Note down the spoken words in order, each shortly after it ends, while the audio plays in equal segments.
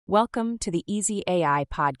Welcome to the Easy AI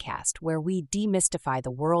podcast, where we demystify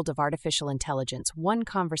the world of artificial intelligence one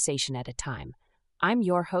conversation at a time. I'm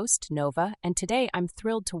your host, Nova, and today I'm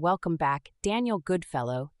thrilled to welcome back Daniel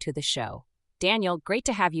Goodfellow to the show. Daniel, great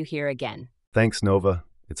to have you here again. Thanks, Nova.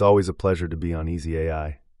 It's always a pleasure to be on Easy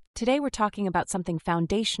AI. Today we're talking about something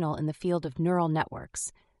foundational in the field of neural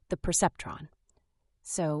networks, the perceptron.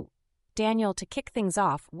 So, Daniel, to kick things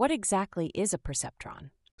off, what exactly is a perceptron?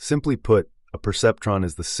 Simply put, a perceptron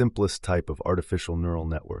is the simplest type of artificial neural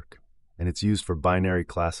network, and it's used for binary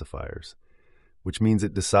classifiers, which means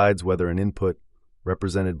it decides whether an input,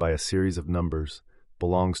 represented by a series of numbers,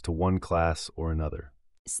 belongs to one class or another.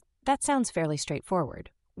 That sounds fairly straightforward.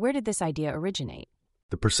 Where did this idea originate?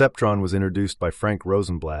 The perceptron was introduced by Frank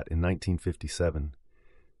Rosenblatt in 1957.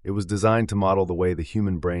 It was designed to model the way the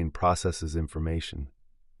human brain processes information,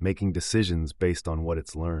 making decisions based on what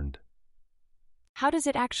it's learned. How does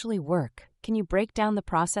it actually work? Can you break down the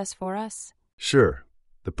process for us? Sure.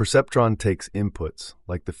 The perceptron takes inputs,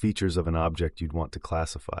 like the features of an object you'd want to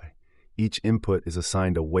classify. Each input is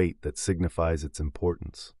assigned a weight that signifies its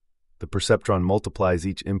importance. The perceptron multiplies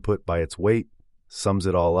each input by its weight, sums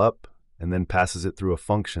it all up, and then passes it through a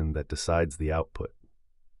function that decides the output.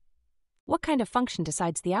 What kind of function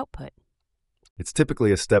decides the output? It's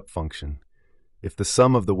typically a step function. If the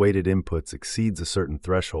sum of the weighted inputs exceeds a certain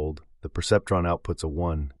threshold, the perceptron outputs a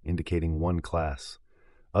 1, indicating one class.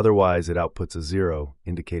 Otherwise, it outputs a 0,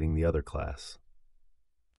 indicating the other class.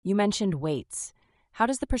 You mentioned weights. How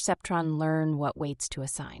does the perceptron learn what weights to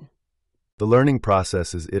assign? The learning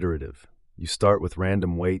process is iterative. You start with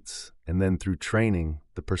random weights, and then through training,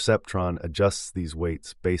 the perceptron adjusts these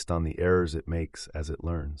weights based on the errors it makes as it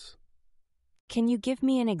learns. Can you give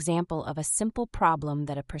me an example of a simple problem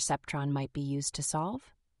that a perceptron might be used to solve?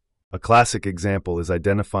 A classic example is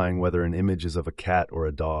identifying whether an image is of a cat or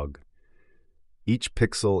a dog. Each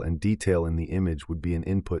pixel and detail in the image would be an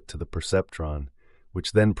input to the perceptron,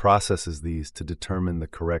 which then processes these to determine the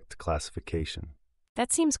correct classification.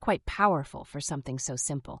 That seems quite powerful for something so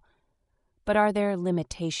simple. But are there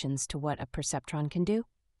limitations to what a perceptron can do?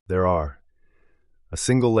 There are. A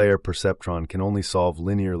single-layer perceptron can only solve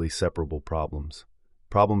linearly separable problems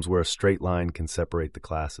where a straight line can separate the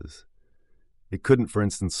classes. It couldn't, for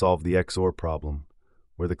instance, solve the XOR problem,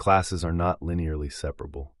 where the classes are not linearly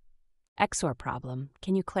separable. XOR problem.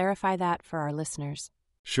 Can you clarify that for our listeners?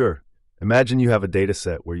 Sure. Imagine you have a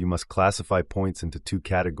dataset where you must classify points into two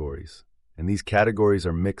categories, and these categories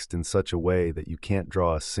are mixed in such a way that you can't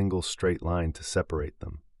draw a single straight line to separate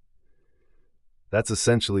them. That's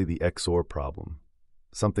essentially the XOR problem,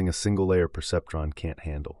 something a single-layer perceptron can't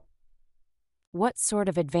handle. What sort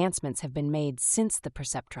of advancements have been made since the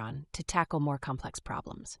perceptron to tackle more complex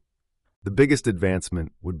problems? The biggest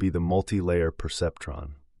advancement would be the multi-layer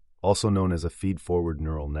perceptron, also known as a feed-forward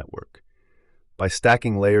neural network. By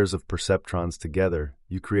stacking layers of perceptrons together,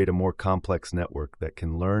 you create a more complex network that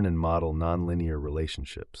can learn and model nonlinear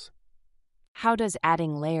relationships. How does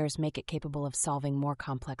adding layers make it capable of solving more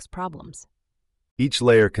complex problems? Each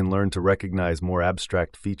layer can learn to recognize more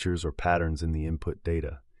abstract features or patterns in the input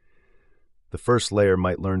data. The first layer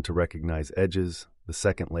might learn to recognize edges, the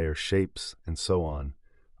second layer shapes, and so on,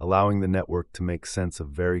 allowing the network to make sense of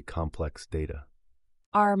very complex data.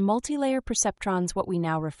 Are multi-layer perceptrons what we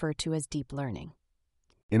now refer to as deep learning?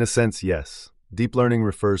 In a sense, yes. Deep learning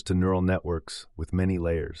refers to neural networks with many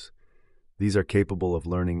layers. These are capable of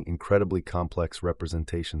learning incredibly complex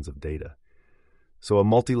representations of data. So a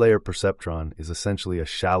multi-layer perceptron is essentially a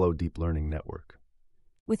shallow deep learning network.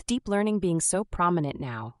 With deep learning being so prominent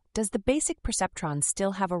now, does the basic perceptron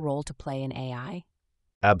still have a role to play in AI?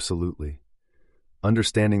 Absolutely.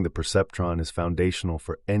 Understanding the perceptron is foundational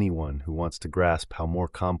for anyone who wants to grasp how more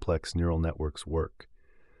complex neural networks work.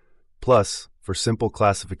 Plus, for simple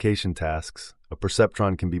classification tasks, a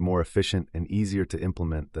perceptron can be more efficient and easier to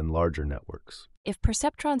implement than larger networks. If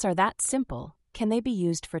perceptrons are that simple, can they be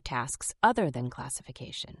used for tasks other than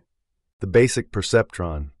classification? The basic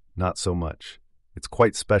perceptron, not so much. It's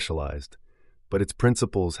quite specialized, but its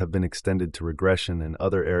principles have been extended to regression and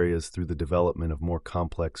other areas through the development of more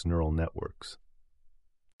complex neural networks.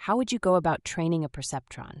 How would you go about training a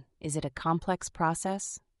perceptron? Is it a complex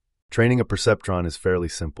process? Training a perceptron is fairly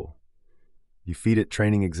simple. You feed it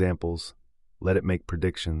training examples, let it make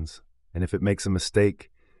predictions, and if it makes a mistake,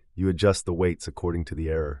 you adjust the weights according to the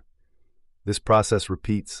error. This process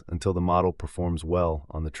repeats until the model performs well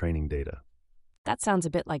on the training data. That sounds a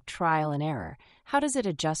bit like trial and error. How does it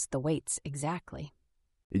adjust the weights exactly?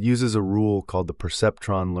 It uses a rule called the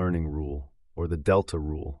perceptron learning rule, or the delta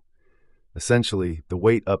rule. Essentially, the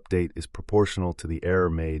weight update is proportional to the error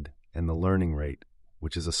made and the learning rate,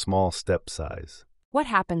 which is a small step size. What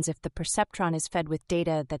happens if the perceptron is fed with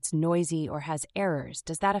data that's noisy or has errors?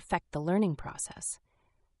 Does that affect the learning process?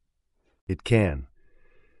 It can.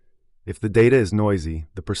 If the data is noisy,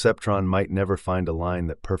 the perceptron might never find a line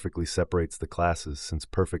that perfectly separates the classes, since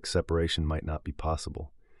perfect separation might not be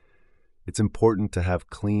possible. It's important to have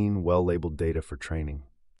clean, well-labeled data for training.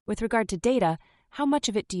 With regard to data, how much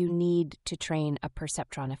of it do you need to train a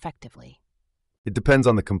perceptron effectively? It depends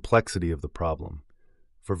on the complexity of the problem.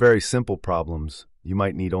 For very simple problems, you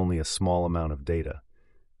might need only a small amount of data.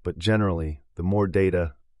 But generally, the more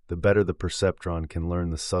data, the better the perceptron can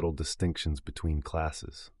learn the subtle distinctions between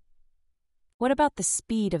classes. What about the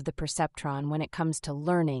speed of the perceptron when it comes to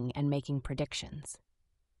learning and making predictions?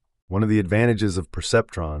 One of the advantages of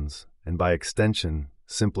perceptrons, and by extension,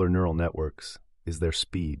 simpler neural networks, is their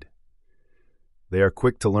speed. They are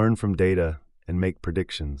quick to learn from data and make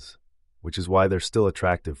predictions, which is why they're still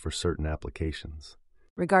attractive for certain applications.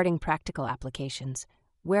 Regarding practical applications,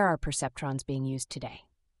 where are perceptrons being used today?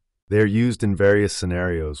 They are used in various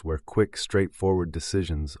scenarios where quick, straightforward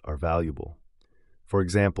decisions are valuable. For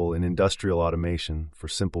example, in industrial automation for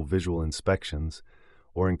simple visual inspections,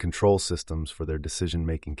 or in control systems for their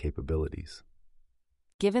decision-making capabilities.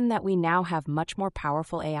 Given that we now have much more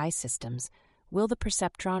powerful AI systems, will the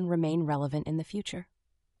perceptron remain relevant in the future?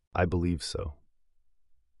 I believe so.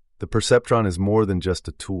 The perceptron is more than just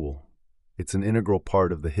a tool. It's an integral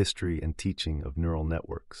part of the history and teaching of neural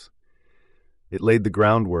networks. It laid the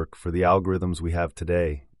groundwork for the algorithms we have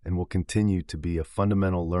today and will continue to be a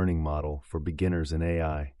fundamental learning model for beginners in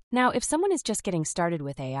AI. Now, if someone is just getting started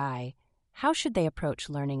with AI, how should they approach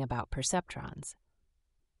learning about perceptrons?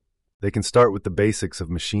 They can start with the basics of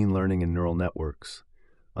machine learning and neural networks.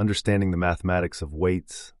 Understanding the mathematics of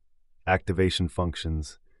weights, activation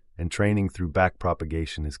functions, and training through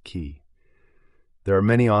backpropagation is key. There are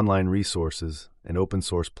many online resources and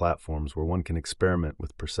open-source platforms where one can experiment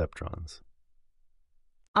with perceptrons.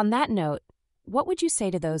 On that note, what would you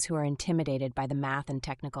say to those who are intimidated by the math and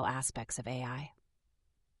technical aspects of AI?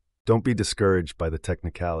 Don't be discouraged by the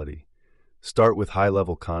technicality. Start with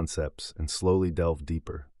high-level concepts and slowly delve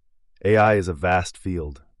deeper. AI is a vast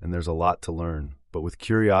field, and there's a lot to learn, but with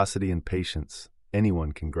curiosity and patience,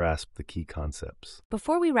 anyone can grasp the key concepts.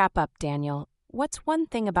 Before we wrap up, Daniel, what's one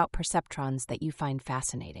thing about perceptrons that you find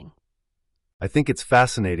fascinating? I think it's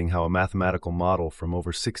fascinating how a mathematical model from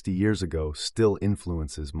over 60 years ago still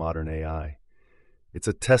influences modern AI. It's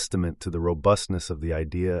a testament to the robustness of the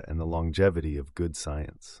idea and the longevity of good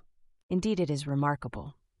science. Indeed, it is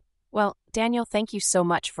remarkable. Well, Daniel, thank you so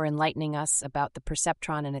much for enlightening us about the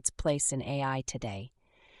perceptron and its place in AI today.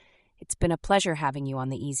 It's been a pleasure having you on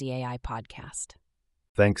the Easy AI podcast.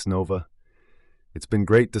 Thanks, Nova. It's been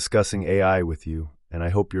great discussing AI with you, and I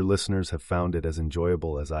hope your listeners have found it as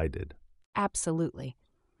enjoyable as I did. Absolutely.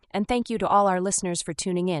 And thank you to all our listeners for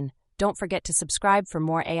tuning in. Don't forget to subscribe for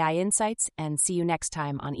more AI insights, and see you next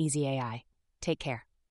time on Easy AI. Take care.